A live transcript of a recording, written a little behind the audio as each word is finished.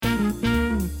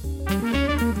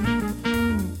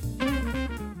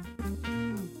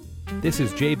This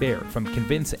is Jay Baer from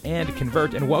Convince and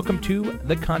Convert, and welcome to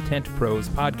the Content Pros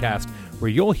Podcast, where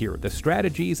you'll hear the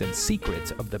strategies and secrets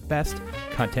of the best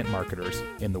content marketers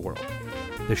in the world.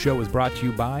 The show is brought to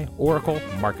you by Oracle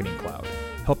Marketing Cloud,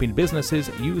 helping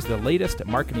businesses use the latest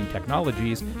marketing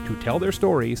technologies to tell their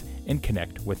stories and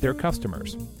connect with their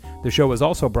customers. The show is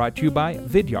also brought to you by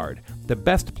Vidyard, the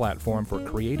best platform for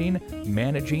creating,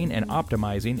 managing, and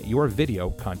optimizing your video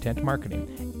content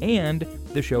marketing. And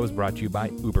the show is brought to you by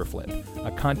Uberflip, a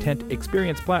content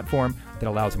experience platform that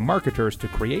allows marketers to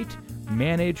create,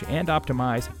 manage, and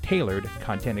optimize tailored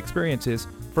content experiences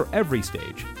for every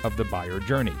stage of the buyer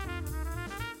journey.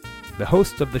 The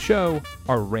hosts of the show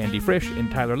are Randy Frisch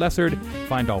and Tyler Lessard.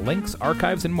 Find all links,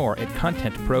 archives, and more at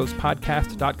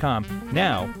contentprospodcast.com.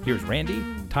 Now, here's Randy,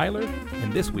 Tyler,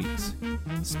 and this week's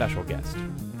special guest.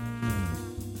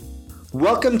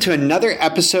 Welcome to another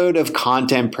episode of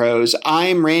Content Pros.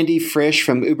 I'm Randy Frisch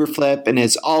from Uberflip, and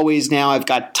as always now I've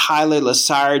got Tyler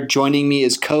Lessard joining me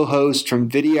as co-host from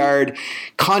Vidyard.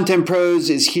 Content Pros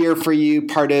is here for you,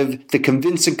 part of the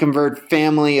Convince and Convert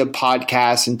family of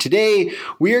podcasts, and today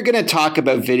we are going to talk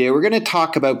about video. We're going to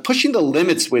talk about pushing the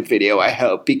limits with video, I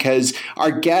hope, because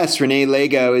our guest, Renee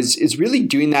Lego, is really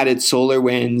doing that at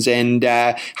SolarWinds and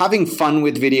having fun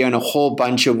with video in a whole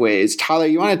bunch of ways. Tyler,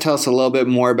 you want to tell us a little bit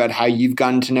more about how you've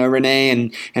gotten to know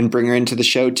Renee and bring her into the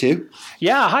show too?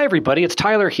 Yeah. Hi, everybody. It's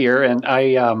Tyler here, and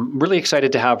I'm really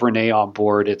excited to have Renee on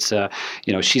board. It's,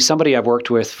 she's somebody I've worked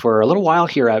with for a little while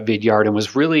here at Vidyard and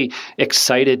was really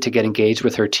excited to get engaged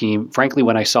with her team, frankly,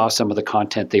 when I saw some of the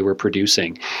content they were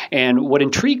producing. And what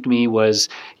intrigued me was,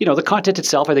 the content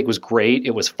itself, I think, was great.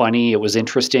 It was funny. It was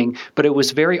interesting, but it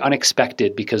was very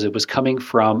unexpected because it was coming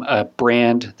from a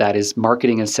brand that is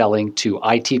marketing and selling to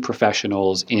IT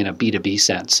professionals in a B2B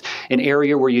sense, an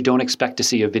area where you don't expect to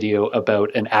see a video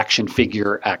about an action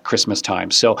figure at Christmas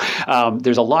time. So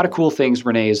there's a lot of cool things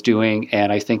Renee is doing,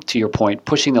 and I think, to your point,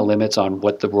 pushing the limits on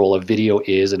what the role of video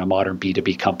is in a modern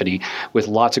B2B company with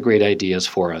lots of great ideas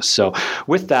for us. So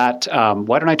with that,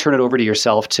 why don't I turn it over to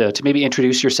yourself to maybe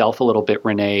introduce yourself a little bit,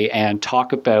 Renee, and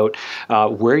talk about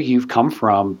where you've come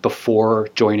from before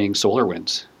joining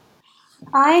SolarWinds.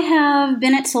 I have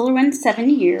been at SolarWinds 7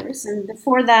 years, and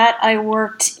before that I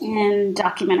worked in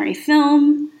documentary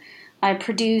film. I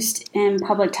produced in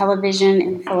public television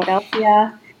in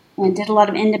Philadelphia and did a lot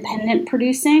of independent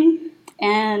producing,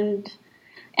 and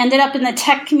ended up in the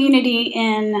tech community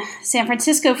in San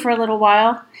Francisco for a little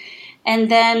while.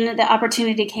 And then the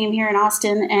opportunity came here in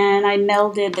Austin, and I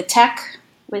melded the tech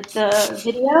with the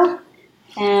video,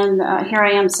 and here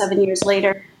I am 7 years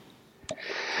later.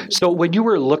 So when you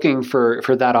were looking for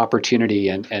that opportunity,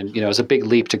 and it was a big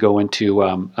leap to go into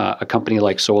a company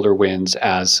like SolarWinds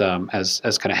as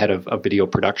kind of head of video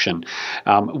production,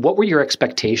 what were your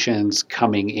expectations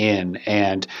coming in,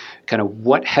 and kind of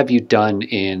what have you done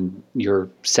in your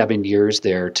 7 years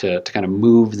there to kind of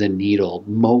move the needle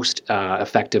most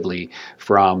effectively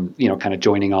from kind of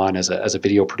joining on as a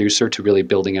video producer to really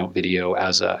building out video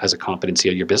as a competency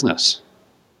of your business?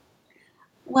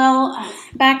 Well,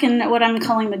 back in what I'm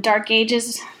calling the dark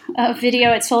ages of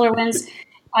video at SolarWinds,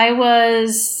 I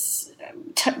was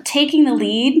taking the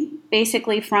lead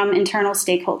basically from internal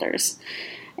stakeholders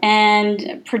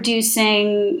and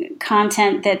producing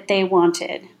content that they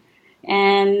wanted.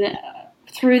 And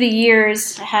through the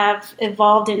years have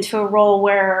evolved into a role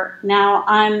where now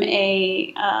I'm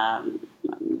a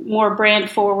more brand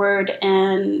forward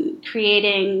and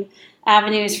creating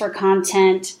avenues for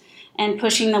content and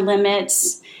pushing the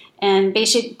limits and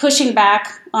basically pushing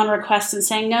back on requests and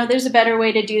saying, no, there's a better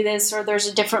way to do this, or there's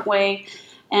a different way.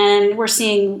 And we're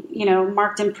seeing,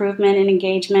 marked improvement in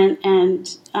engagement and,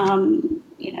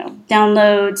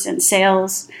 downloads and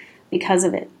sales because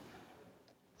of it.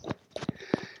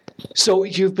 So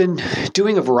you've been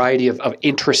doing a variety of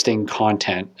interesting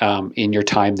content in your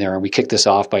time there, and we kicked this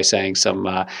off by saying some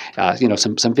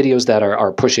videos that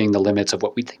are pushing the limits of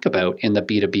what we think about in the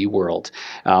B2B world.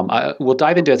 We'll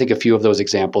dive into, I think, a few of those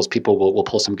examples. People will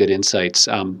pull some good insights.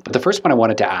 But the first one I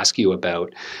wanted to ask you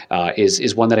about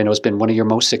is one that I know has been one of your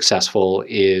most successful,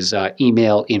 is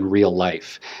email in real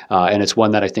life, and it's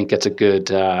one that I think gets a good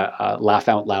laugh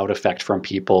out loud effect from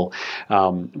people.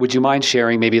 Would you mind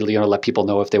sharing, maybe let people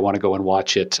know if they want to go and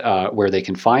watch it where they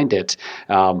can find it.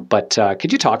 But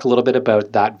could you talk a little bit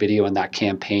about that video and that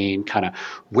campaign, kind of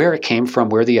where it came from,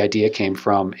 where the idea came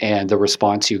from, and the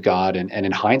response you got, and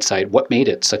in hindsight, what made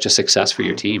it such a success for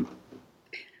your team?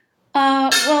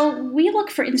 Well, we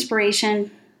look for inspiration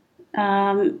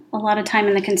a lot of time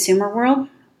in the consumer world.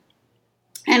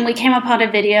 And we came upon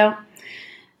a video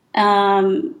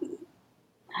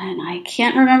and I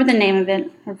can't remember the name of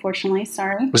it, unfortunately.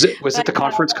 Sorry. Was it the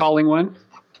conference calling one?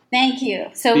 Thank you.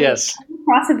 So yes. We came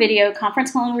across a video,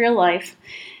 conference call in real life,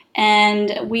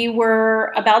 and we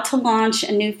were about to launch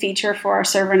a new feature for our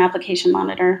server and application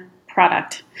monitor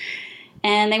product.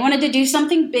 And they wanted to do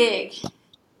something big,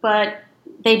 but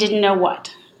they didn't know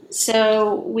what.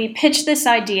 So we pitched this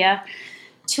idea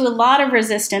to a lot of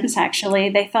resistance, actually.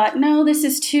 They thought, no, this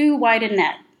is too wide a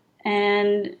net.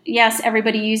 And yes,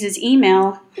 everybody uses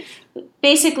email.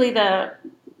 Basically, the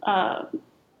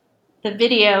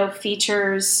video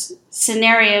features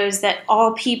scenarios that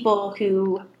all people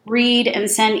who read and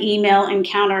send email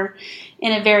encounter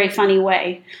in a very funny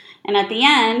way. And at the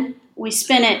end, we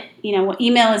spin it,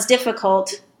 email is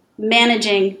difficult,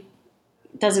 managing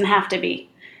doesn't have to be.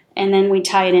 And then we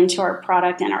tie it into our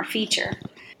product and our feature.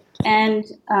 And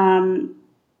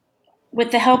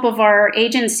with the help of our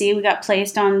agency, we got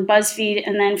placed on BuzzFeed.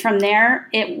 And then from there,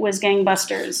 it was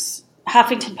gangbusters.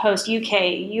 Huffington Post,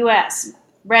 UK, US,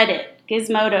 Reddit,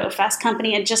 Gizmodo, Fast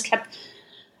Company. It just kept,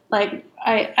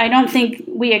 I don't think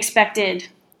we expected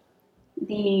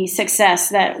the success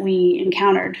that we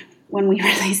encountered when we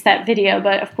released that video.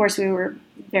 But of course, we were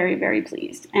very, very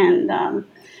pleased. And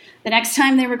the next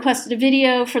time they requested a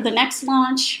video for the next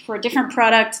launch for a different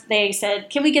product, they said,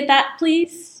 "Can we get that,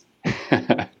 please?"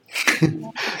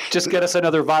 Just get us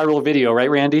another viral video, right,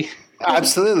 Randy?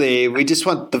 Absolutely. We just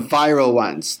want the viral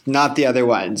ones, not the other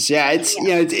ones. Yeah,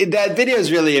 that video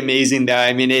is really amazing, though.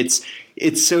 I mean, it's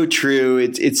so true.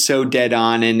 It's so dead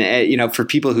on, and for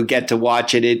people who get to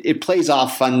watch it, it plays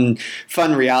off fun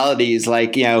realities,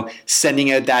 like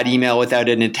sending out that email without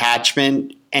an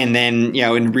attachment. And then,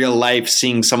 in real life,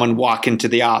 seeing someone walk into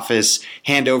the office,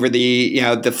 hand over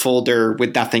the folder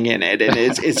with nothing in it. And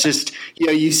it's just,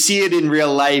 you see it in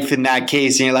real life in that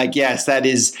case. And you're like, yes, that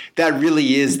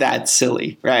really is that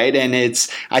silly. Right. And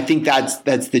I think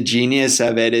that's the genius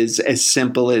of it, is as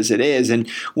simple as it is. And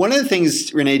one of the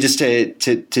things, Renee, just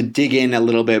to dig in a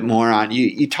little bit more on,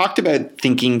 you talked about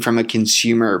thinking from a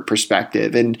consumer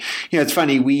perspective. And, it's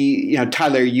funny,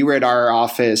 Tyler, you were at our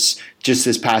office just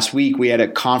this past week. We had a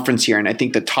conference here, and I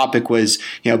think the topic was,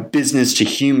 business to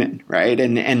human, right?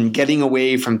 And getting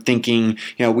away from thinking,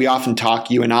 we often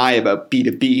talk, you and I, about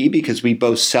B2B because we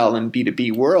both sell in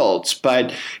B2B worlds.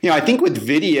 But, I think with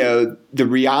video, the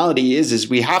reality is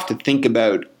we have to think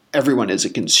about everyone is a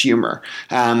consumer.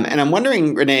 And I'm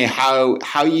wondering, Renee,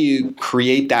 how you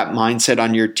create that mindset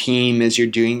on your team as you're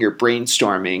doing your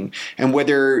brainstorming, and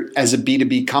whether as a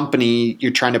B2B company,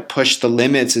 you're trying to push the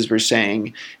limits, as we're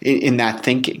saying, in that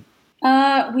thinking.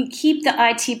 We keep the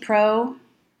IT pro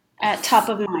at top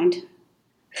of mind.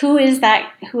 Who is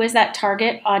that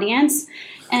target audience?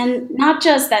 And not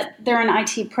just that they're an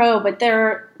IT pro, but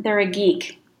they're a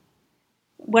geek.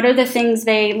 What are the things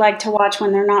they like to watch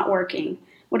when they're not working?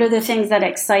 What are the things that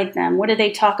excite them? What do they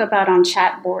talk about on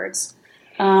chat boards?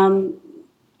 And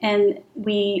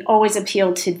we always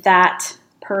appeal to that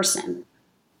person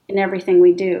in everything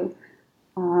we do.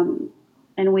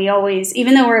 And we always,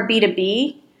 even though we're a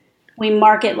B2B, we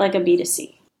market like a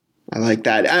B2C. I like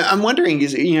that. I'm wondering,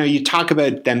 you talk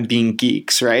about them being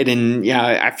geeks, right? And,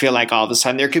 I feel like all of a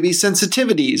sudden there could be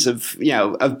sensitivities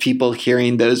of people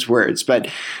hearing those words. But,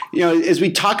 as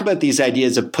we talk about these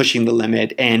ideas of pushing the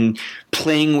limit and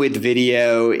playing with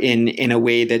video in a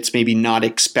way that's maybe not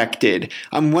expected,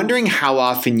 I'm wondering how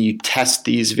often you test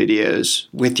these videos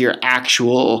with your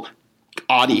actual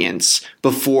audience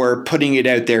before putting it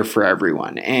out there for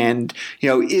everyone. And,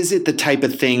 is it the type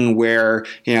of thing where,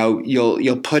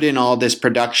 you'll put in all this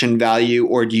production value,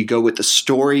 or do you go with the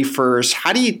story first?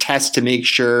 How do you test to make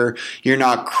sure you're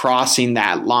not crossing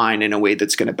that line in a way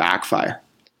that's going to backfire?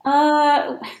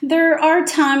 There are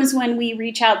times when we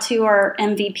reach out to our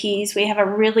MVPs. We have a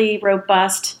really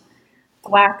robust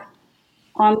Slack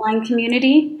online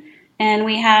community, and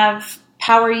we have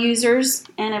power users.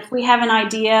 And if we have an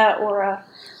idea or a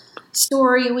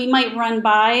story, we might run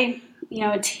by,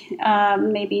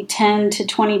 maybe 10 to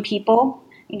 20 people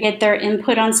and get their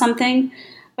input on something.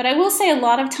 But I will say a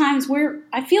lot of times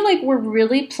I feel like we're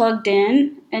really plugged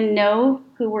in and know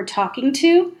who we're talking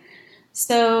to.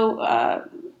 So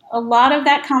a lot of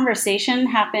that conversation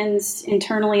happens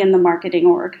internally in the marketing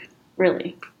org,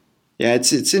 really. Yeah,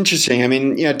 it's interesting. I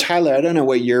mean, Tyler, I don't know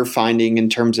what you're finding in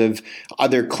terms of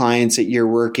other clients that you're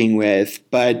working with,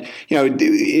 but,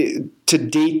 to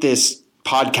date this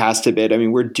podcast a bit. I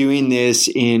mean, we're doing this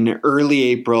in early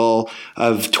April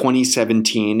of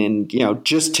 2017. And,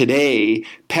 just today,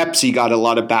 Pepsi got a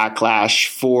lot of backlash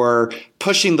for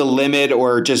pushing the limit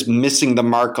or just missing the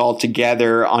mark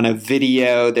altogether on a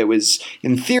video that was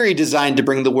in theory designed to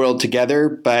bring the world together,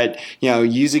 but,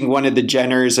 using one of the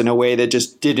Jenners in a way that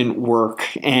just didn't work.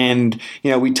 And,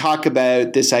 we talk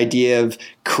about this idea of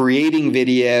creating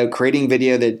video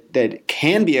that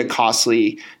can be a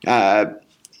costly,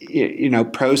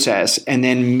 process, and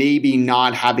then maybe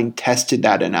not having tested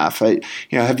that enough.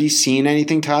 Have you seen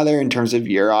anything, Tyler, in terms of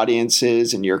your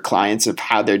audiences and your clients of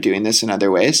how they're doing this in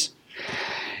other ways?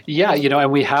 Yeah,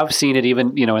 and we have seen it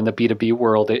even, in the B2B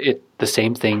world, the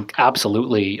same thing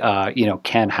absolutely,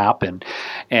 can happen.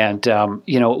 And,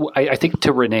 I think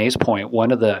to Renee's point,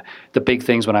 one of the big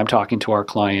things when I'm talking to our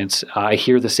clients, I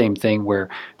hear the same thing where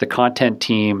the content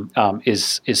team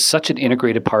is such an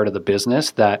integrated part of the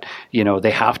business that,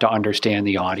 they have to understand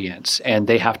the audience, and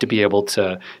they have to be able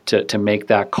to make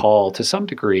that call to some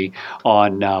degree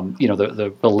on,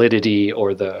 the validity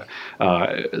or the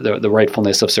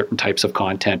rightfulness of certain types of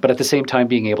content, but at the same time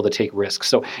being able to take risks.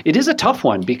 So it is a tough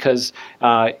one because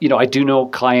I do know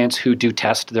clients who do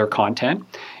test their content,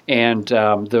 and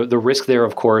the risk there,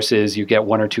 of course, is you get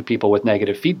one or two people with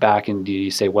negative feedback, and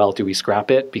you say, well, do we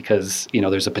scrap it because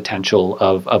there's a potential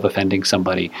of offending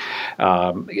somebody.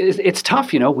 It's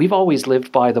tough. We've always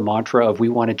lived by the mantra of we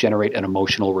want to generate an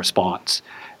emotional response.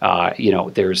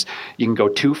 You can go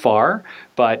too far,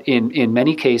 but in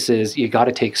many cases, you got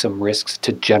to take some risks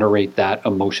to generate that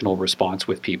emotional response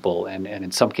with people. And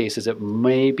in some cases, it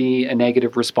may be a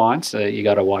negative response. You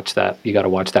got to watch that. You got to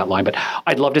watch that line. But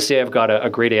I'd love to say I've got a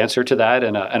great answer to that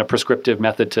and a prescriptive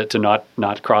method to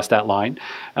not cross that line.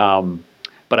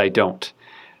 But I don't.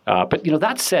 But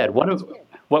that said, one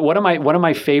of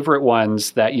my favorite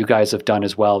ones that you guys have done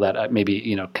as well that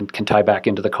maybe can tie back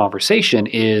into the conversation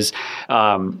is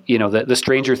the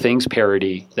Stranger Things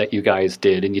parody that you guys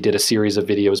did, and you did a series of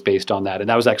videos based on that. And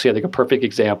that was actually, I think, a perfect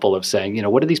example of saying,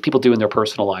 what do these people do in their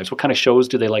personal lives? What kind of shows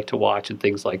do they like to watch and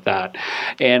things like that?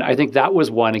 And I think that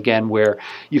was one again where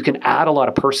you can add a lot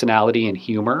of personality and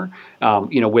humor,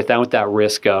 without that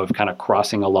risk of kind of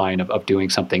crossing a line of doing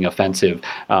something offensive,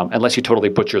 unless you totally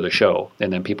butcher the show,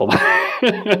 and then people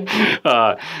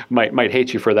might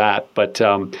hate you for that. But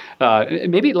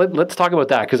maybe let's talk about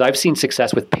that, because I've seen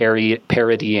success with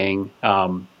parodying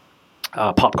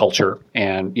pop culture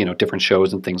and different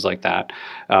shows and things like that.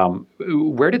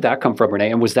 Where did that come from, Renee?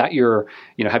 And was that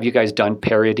have you guys done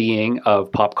parodying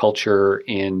of pop culture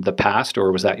in the past,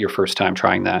 or was that your first time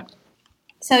trying that?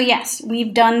 So yes,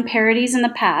 we've done parodies in the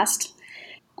past.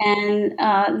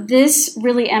 And this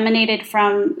really emanated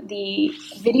from the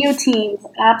video team's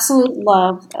absolute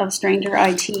love of Stranger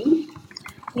IT.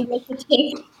 We like to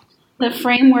take the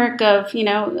framework of,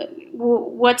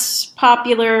 what's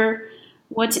popular,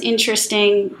 what's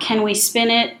interesting, can we spin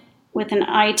it with an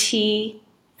IT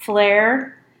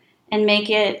flair and make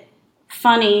it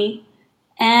funny,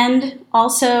 and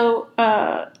also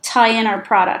tie in our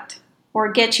product or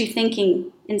get you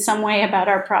thinking in some way about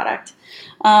our product.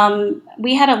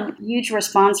 We had a huge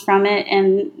response from it,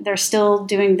 and they're still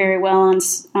doing very well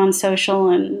on social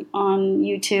and on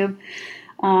YouTube.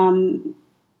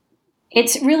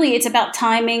 It's about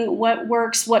timing, what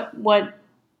works, what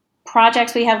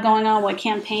projects we have going on, what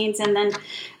campaigns, and then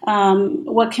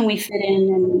what can we fit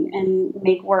in and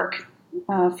make work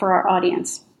for our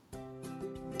audience.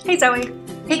 Hey, Zoe.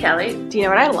 Hey, Kelly. Do you know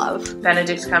what I love?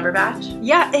 Benedict Cumberbatch?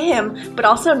 Yeah, him, but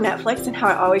also Netflix and how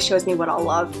it always shows me what I'll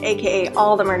love, aka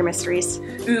all the murder mysteries.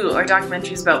 Ooh, or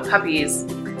documentaries about puppies.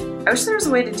 I wish there was a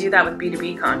way to do that with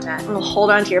B2B content. Well, hold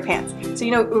on to your pants. So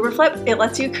Uberflip, it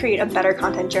lets you create a better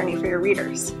content journey for your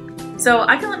readers. So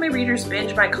I can let my readers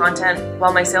binge my content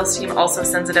while my sales team also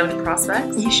sends it out to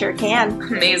prospects? You sure can.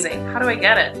 Amazing. How do I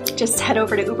get it? Just head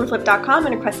over to uberflip.com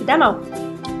and request a demo.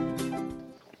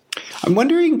 I'm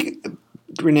wondering,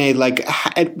 Renee,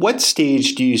 at what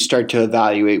stage do you start to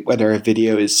evaluate whether a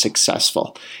video is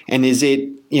successful? And is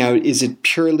it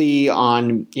purely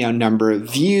on, number of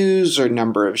views or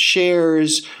number of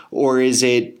shares, or is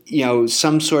it,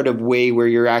 some sort of way where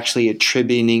you're actually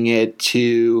attributing it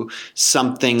to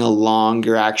something along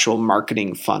your actual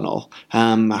marketing funnel?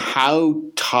 How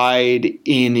tied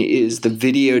in is the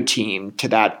video team to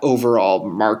that overall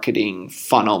marketing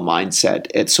funnel mindset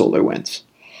at SolarWinds?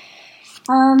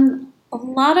 A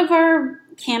lot of our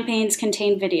campaigns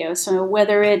contain video. So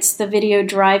whether it's the video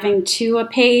driving to a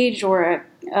page or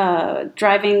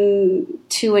driving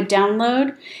to a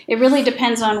download, it really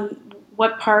depends on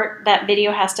what part that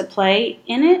video has to play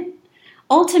in it.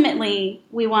 ultimately,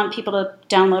 we want people to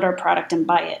download our product and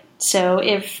buy it. So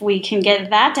if we can get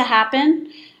that to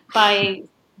happen by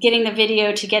getting the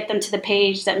video to get them to the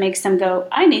page that makes them go,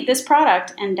 I need this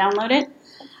product, and download it.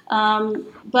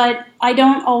 But I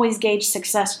don't always gauge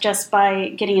success just by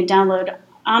getting a download.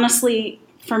 Honestly,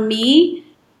 for me,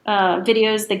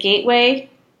 video is the gateway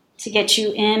to get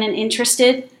you in and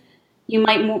interested. You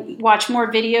might watch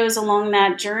more videos along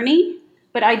that journey,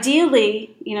 but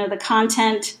ideally, the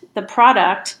content, the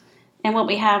product, and what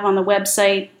we have on the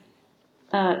website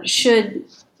should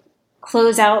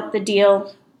close out the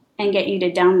deal and get you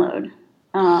to download.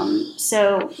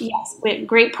 So yes,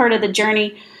 great part of the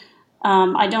journey.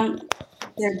 I don't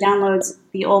consider downloads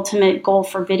the ultimate goal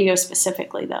for video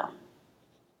specifically, though.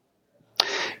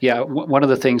 Yeah, one of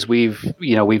the things we've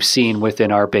seen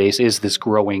within our base is this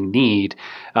growing need,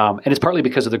 and it's partly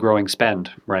because of the growing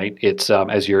spend, right? It's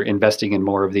as you're investing in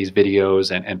more of these videos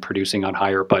and producing on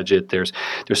higher budget, there's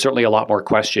certainly a lot more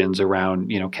questions around,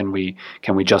 can we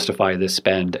justify this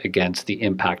spend against the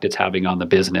impact it's having on the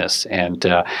business, and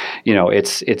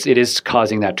it is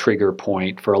causing that trigger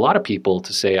point for a lot of people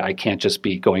to say, I can't just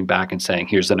be going back and saying,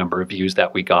 here's the number of views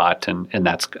that we got, and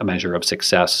that's a measure of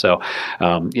success. So,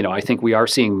 I think we are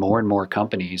seeing more and more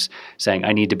companies saying,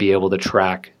 I need to be able to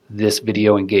track this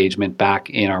video engagement back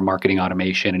in our marketing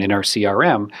automation and in our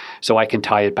CRM, so I can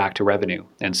tie it back to revenue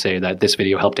and say that this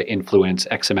video helped to influence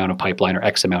X amount of pipeline or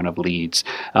X amount of leads.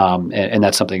 And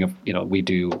that's something we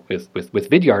do with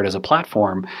Vidyard as a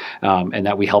platform, and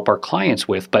that we help our clients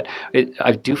with. But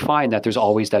I do find that there's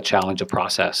always that challenge of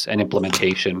process and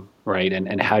implementation, right?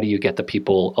 And how do you get the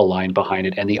people aligned behind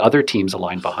it and the other teams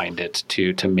aligned behind it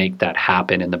to make that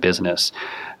happen in the business?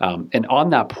 And on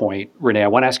that point, Renee, I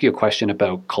want to ask you a question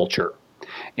about culture.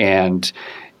 And,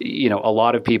 a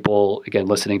lot of people, again,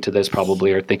 listening to this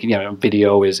probably are thinking,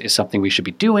 video is something we should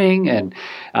be doing. And,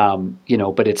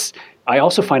 but I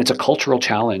also find it's a cultural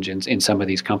challenge in some of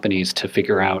these companies to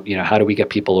figure out, how do we get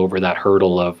people over that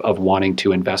hurdle of wanting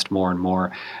to invest more and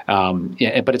more,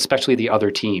 but especially the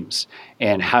other teams.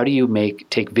 And how do you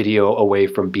take video away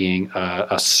from being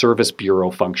a service bureau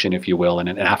function, if you will, and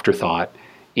an afterthought,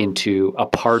 into a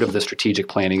part of the strategic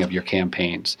planning of your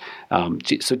campaigns?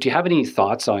 So do you have any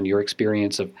thoughts on your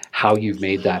experience of how you've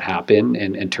made that happen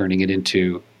and turning it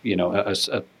into,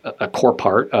 a core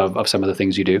part of some of the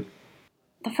things you do?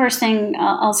 The first thing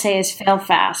I'll say is fail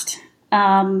fast.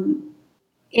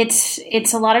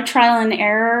 It's a lot of trial and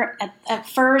error. At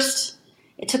first,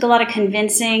 it took a lot of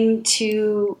convincing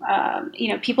to,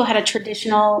 people had a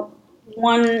traditional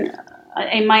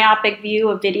a myopic view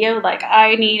of video, like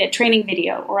I need a training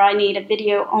video, or I need a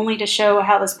video only to show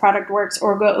how this product works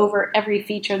or go over every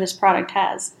feature this product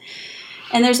has.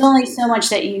 And there's only so much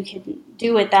that you can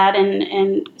do with that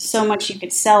and so much you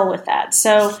could sell with that.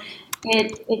 So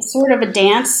it's sort of a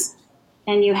dance,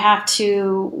 and you have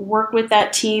to work with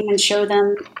that team and show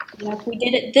them, if we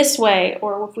did it this way,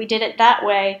 or if we did it that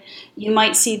way, you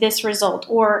might see this result.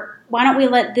 Or why don't we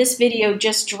let this video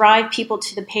just drive people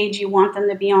to the page you want them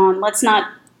to be on? Let's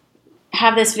not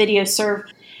have this video serve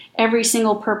every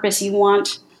single purpose you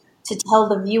want to tell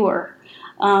the viewer.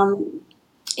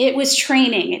 It was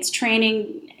training. It's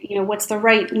training, what's the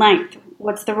right length?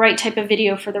 What's the right type of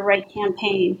video for the right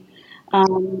campaign?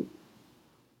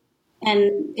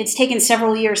 And it's taken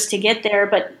several years to get there,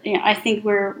 but I think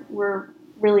we're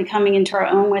really coming into our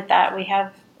own with that. We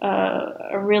have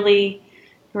a really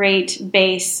great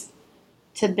base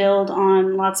to build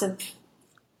on, lots of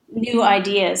new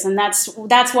ideas, and that's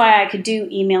why I could do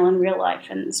email in real life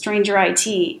and stranger IT.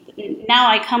 Now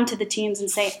I come to the teams and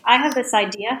say, I have this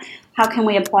idea. How can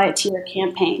we apply it to your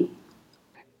campaign?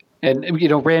 And,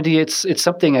 Randy, it's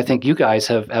something I think you guys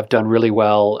have done really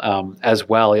well as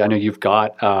well. I know you've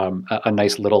got a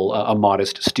nice little, a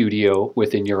modest studio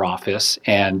within your office.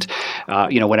 And,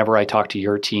 whenever I talk to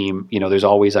your team, there's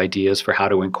always ideas for how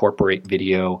to incorporate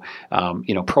video,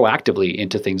 proactively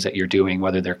into things that you're doing,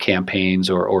 whether they're campaigns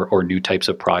or new types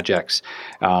of projects.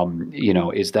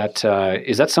 Is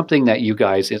that something that you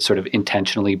guys sort of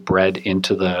intentionally bred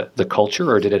into the culture,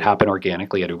 or did it happen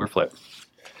organically at Uberflip?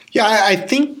 Yeah, I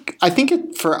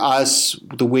think for us,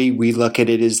 the way we look at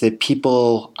it is that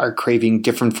people are craving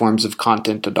different forms of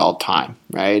content at all time,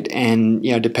 right? And,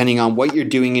 depending on what you're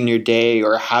doing in your day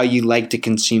or how you like to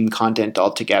consume content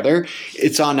altogether,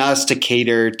 it's on us to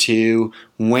cater to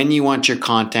when you want your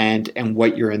content and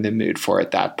what you're in the mood for at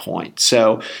that point.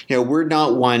 So, we're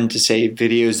not one to say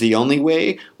video is the only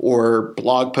way, or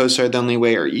blog posts are the only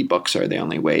way, or ebooks are the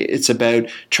only way. It's about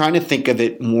trying to think of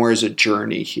it more as a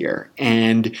journey here.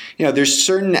 And, there's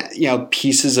certain,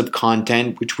 pieces of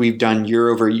content which we've done year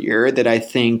over year that I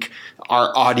think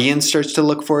our audience starts to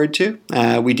look forward to.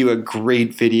 We do a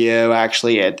great video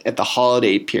actually at the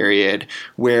holiday period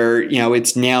where,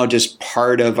 it's now just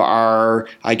part of our,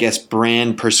 I guess,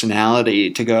 brand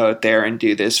personality to go out there and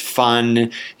do this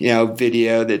fun,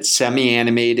 video that's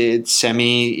semi-animated,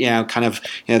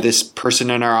 this person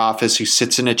in our office who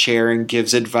sits in a chair and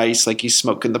gives advice like he's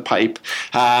smoking the pipe.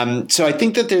 So I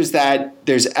think that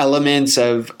there's elements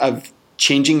of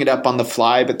changing it up on the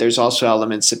fly, but there's also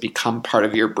elements that become part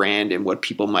of your brand and what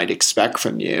people might expect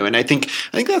from you. And I think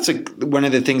that's one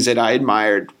of the things that I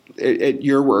admired at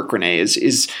your work, Renee,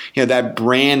 is that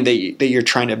brand that you're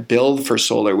trying to build for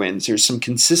SolarWinds. There's some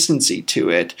consistency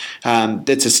to it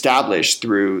that's established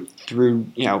through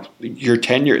your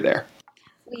tenure there.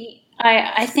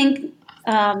 I think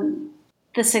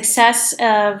the success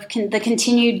of the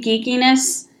continued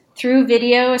geekiness through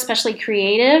video, especially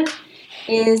creative,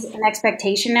 is an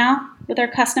expectation now with our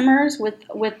customers,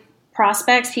 with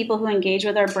prospects, people who engage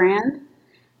with our brand.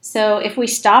 So if we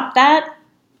stop that,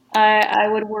 I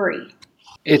would worry.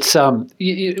 It's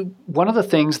one of the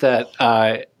things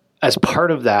that as part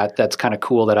of that's kind of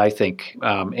cool that I think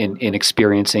in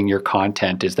experiencing your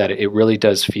content is that it really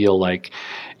does feel like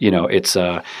it's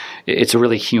a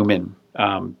really human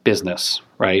business,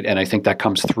 right? And I think that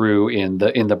comes through in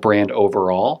the brand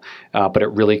overall, but it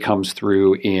really comes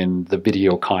through in the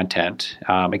video content.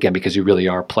 Again, because you really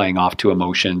are playing off to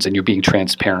emotions, and you're being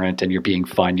transparent, and you're being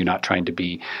fun. You're not trying to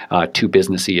be too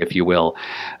businessy, if you will.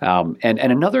 And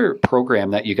another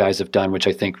program that you guys have done, which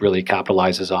I think really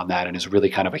capitalizes on that and is really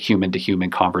kind of a human to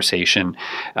human conversation,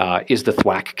 is the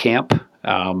Thwack Camp.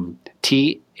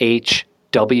 THWACK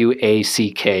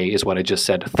is what I just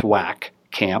said. Thwack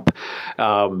Camp,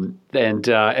 and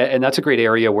that's a great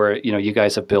area where you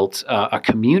guys have built a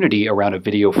community around a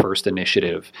video first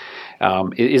initiative.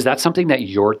 Is that something that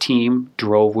your team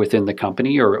drove within the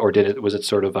company, or was it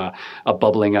sort of a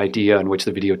bubbling idea in which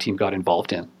the video team got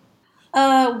involved in?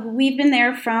 We've been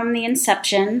there from the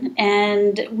inception,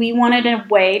 and we wanted a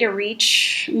way to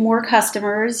reach more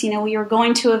customers. We were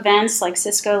going to events like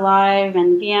Cisco Live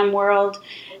and VMworld,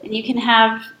 and you can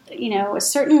have a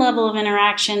certain level of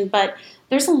interaction, but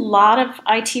there's a lot of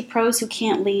IT pros who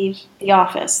can't leave the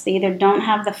office. They either don't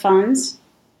have the funds,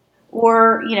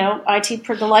 or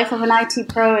the life of an IT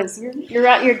pro is you're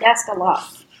at your desk a lot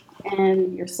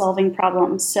and you're solving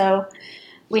problems. So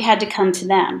we had to come to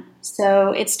them.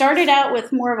 So it started out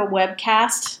with more of a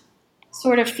webcast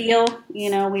sort of feel.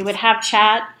 We would have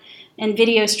chat and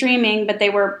video streaming, but they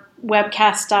were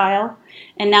webcast style.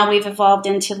 And now we've evolved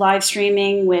into live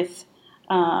streaming with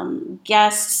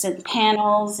guests and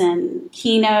panels and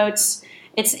keynotes.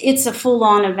 It's a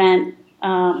full-on event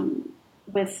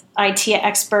with IT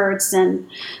experts, and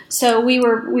so we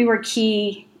were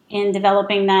key in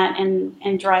developing that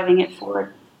and driving it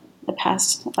forward the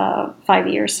past 5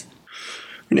 years.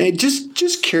 Renee,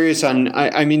 just curious on,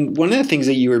 one of the things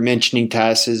that you were mentioning to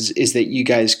us is that you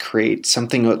guys create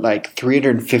something like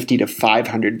 350 to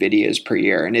 500 videos per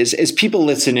year. And as people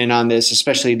listen in on this,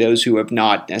 especially those who have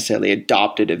not necessarily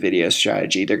adopted a video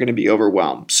strategy, they're going to be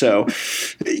overwhelmed. So,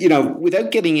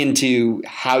 without getting into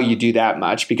how you do that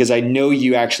much, because I know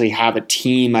you actually have a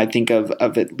team, I think of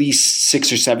at least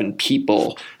 6 or 7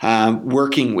 people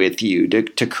working with you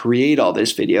to create all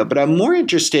this video. But I'm more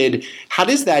interested, how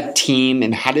does that team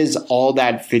and how does all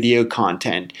that video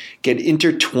content get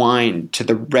intertwined to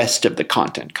the rest of the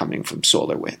content coming from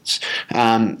SolarWinds?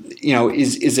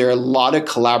 Is there a lot of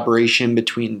collaboration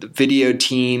between the video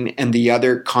team and the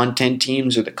other content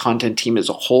teams, or the content team as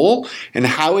a whole? And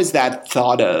how is that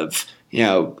thought of,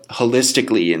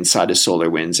 holistically inside of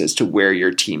SolarWinds as to where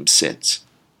your team sits?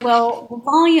 Well,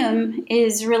 volume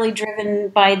is really driven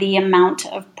by the amount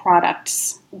of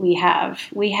products we have.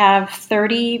 We have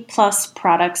 30 plus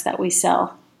products that we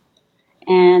sell,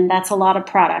 and that's a lot of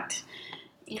product.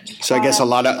 So I guess a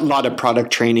lot of product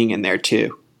training in there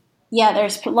too. Yeah,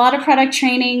 there's a lot of product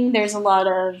training. There's a lot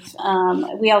of,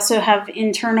 we also have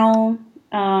internal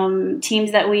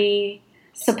teams that we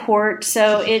support.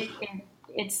 So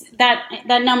it's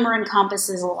that number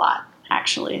encompasses a lot,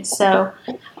 actually. So,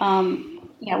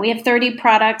 we have 30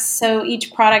 products. So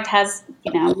each product has,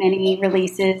 many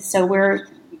releases. So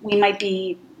we might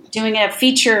be doing a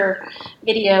feature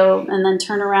video and then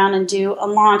turn around and do a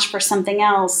launch for something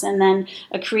else, and then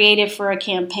a creative for a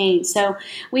campaign. So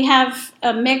we have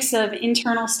a mix of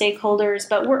internal stakeholders,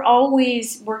 but we're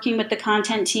always working with the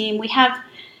content team. We have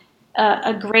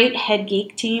a great head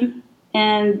geek team,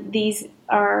 and these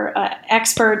are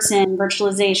experts in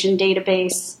virtualization,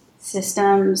 database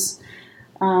systems,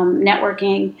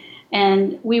 networking,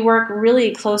 and we work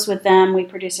really close with them. We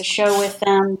produce a show with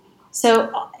them.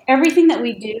 So everything that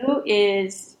we do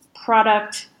is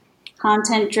product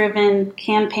content driven,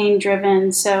 campaign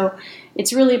driven. So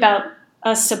it's really about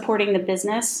us supporting the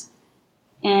business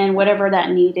and whatever that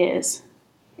need is,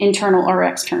 internal or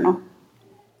external.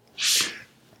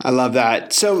 I love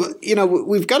that. So,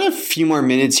 we've got a few more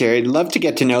minutes here. I'd love to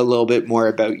get to know a little bit more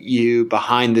about you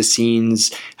behind the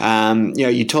scenes.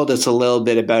 You told us a little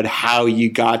bit about how you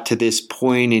got to this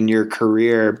point in your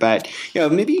career, but,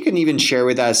 maybe you can even share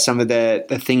with us some of the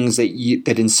things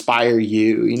that inspire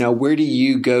you. Where do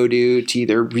you go to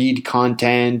either read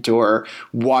content or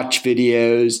watch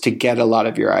videos to get a lot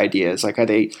of your ideas? Like, are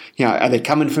they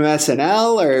coming from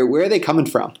SNL, or where are they coming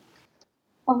from?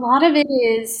 A lot of it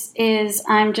is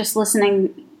I'm just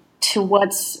listening to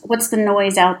what's the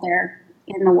noise out there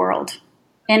in the world.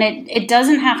 And it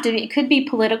doesn't have to be, it could be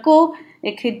political,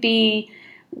 it could be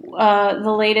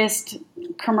the latest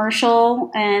commercial,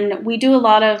 and we do a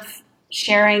lot of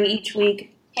sharing each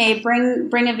week. Hey,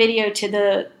 bring a video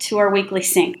to our weekly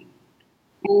sync.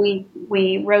 And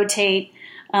we rotate.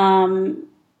 The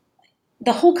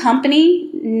whole company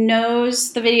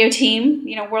knows the video team,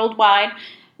 worldwide.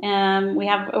 We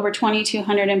have over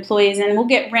 2,200 employees, and we'll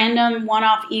get random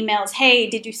one-off emails. Hey,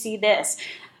 did you see this?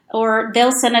 Or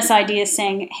they'll send us ideas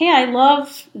saying, hey, I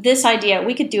love this idea.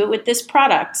 We could do it with this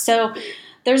product. So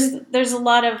there's a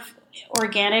lot of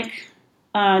organic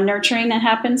nurturing that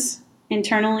happens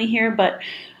internally here, but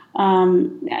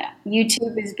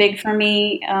YouTube is big for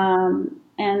me.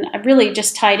 And I really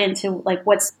just tied into like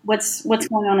what's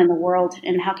going on in the world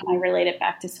and how can I relate it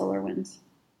back to SolarWinds.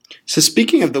 So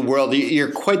speaking of the world,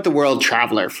 you're quite the world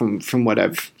traveler from what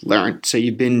I've learned. So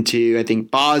you've been to, I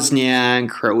think, Bosnia and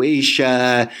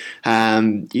Croatia.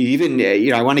 You even,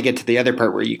 I want to get to the other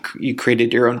part where you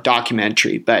created your own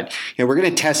documentary. But we're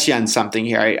going to test you on something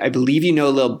here. I believe you know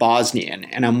a little Bosnian,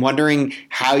 and I'm wondering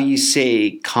how you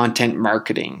say content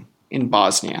marketing in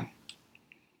Bosnia.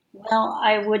 Well,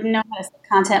 I wouldn't know how to say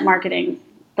content marketing,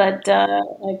 but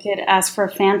I could ask for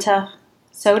Fanta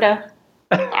soda.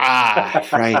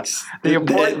 Right. The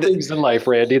important things in life,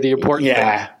 Randy, the important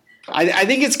things. I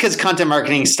think it's because content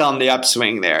marketing is still on the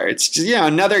upswing there. It's just,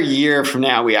 another year from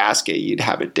now we ask it, you'd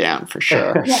have it down for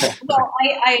sure. Yeah. Well,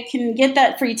 I can get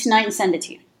that for you tonight and send it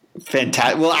to you.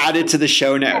 Fantastic. We'll add it to the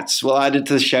show notes. We'll add it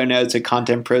to the show notes at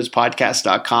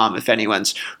contentprospodcast.com if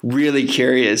anyone's really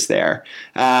curious there.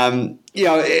 So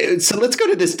let's go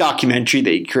to this documentary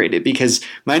that you created, because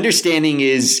my understanding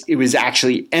is it was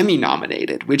actually Emmy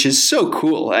nominated, which is so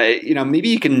cool. Maybe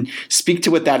you can speak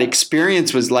to what that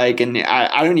experience was like. And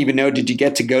I don't even know, did you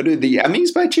get to go to the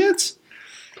Emmys by chance?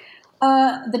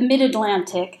 The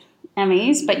Mid-Atlantic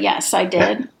Emmys, but yes, I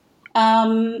did.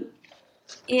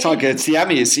 It's all good. It's the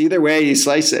Emmys. Either way you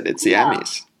slice it, it's the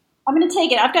Emmys. I'm going to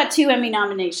take it. I've got 2 Emmy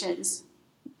nominations,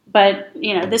 but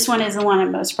this one is the one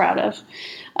I'm most proud of.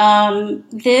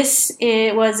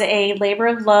 It was a labor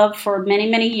of love for many,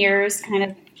 many years, kind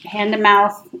of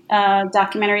hand-to-mouth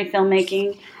documentary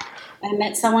filmmaking. I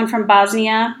met someone from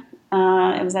Bosnia.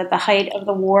 It was at the height of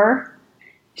the war.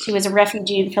 She was a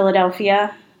refugee in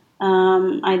Philadelphia.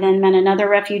 I then met another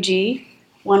refugee.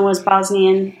 One was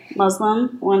Bosnian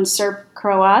Muslim, one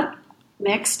Serb-Croat,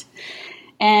 mixed.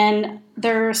 And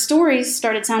their stories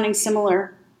started sounding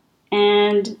similar.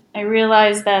 And I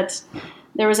realized that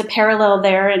there was a parallel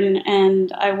there,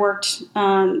 and I worked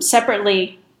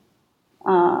separately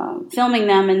filming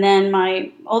them. And then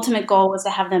my ultimate goal was to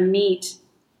have them meet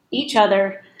each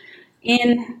other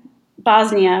in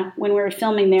Bosnia when we were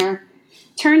filming there.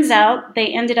 Turns out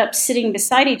they ended up sitting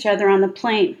beside each other on the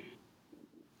plane.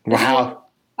 Wow.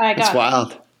 That's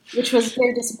wild. Which was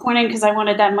very disappointing because I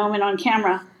wanted that moment on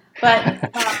camera. But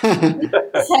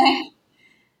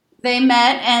they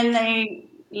met and they,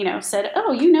 said,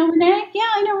 "Oh, you know Renee? Yeah,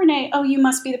 I know Renee. Oh, you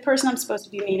must be the person I'm supposed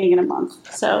to be meeting in a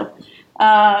month." So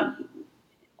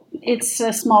it's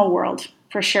a small world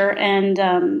for sure.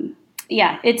 And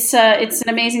it's an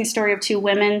amazing story of 2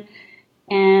 women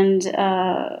and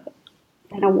a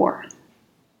war.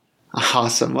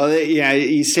 Awesome. Well,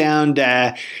 you sound,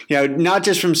 not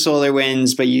just from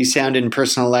SolarWinds, but you sound in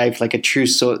personal life like a true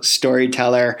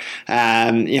storyteller.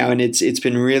 And it's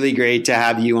been really great to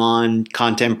have you on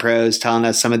Content Pros, telling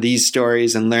us some of these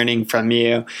stories and learning from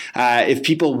you. If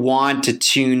people want to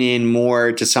tune in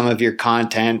more to some of your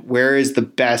content, where is the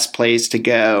best place to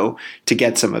go to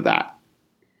get some of that?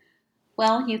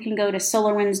 Well, you can go to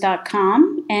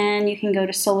solarwinds.com and you can go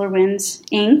to SolarWinds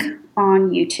Inc. on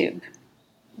YouTube.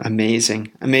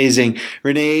 Amazing. Amazing.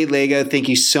 Renee Lego, thank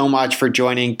you so much for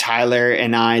joining Tyler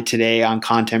and I today on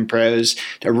Content Pros.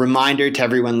 A reminder to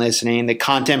everyone listening that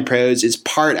Content Pros is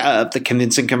part of the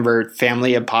Convince and Convert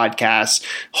family of podcasts.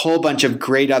 A whole bunch of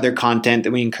great other content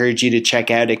that we encourage you to check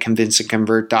out at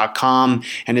convinceandconvert.com.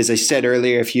 And as I said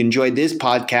earlier, if you enjoyed this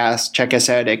podcast, check us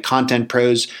out at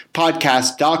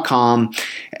contentprospodcast.com.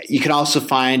 You can also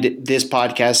find this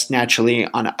podcast naturally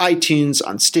on iTunes,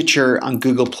 on Stitcher, on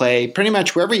Google Play, pretty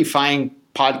much wherever you find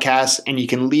podcasts, and you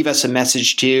can leave us a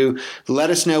message too. Let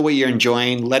us know what you're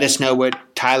enjoying. Let us know what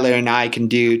Tyler and I can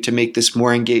do to make this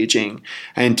more engaging.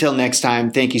 And until next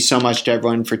time, thank you so much to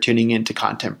everyone for tuning in to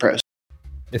Content Pros.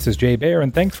 This is Jay Baer,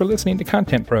 and thanks for listening to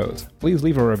Content Pros. Please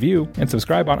leave a review and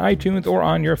subscribe on iTunes or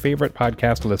on your favorite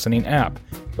podcast listening app.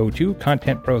 Go to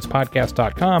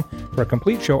contentprospodcast.com for a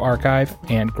complete show archive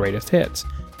and greatest hits.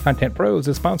 Content Pros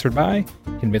is sponsored by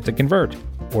Convince and Convert,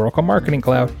 Oracle Marketing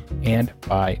Cloud, and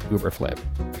by Uberflip.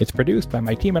 It's produced by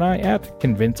my team and I at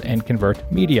Convince and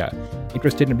Convert Media.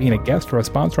 Interested in being a guest or a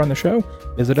sponsor on the show?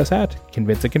 Visit us at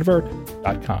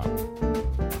convinceandconvert.com.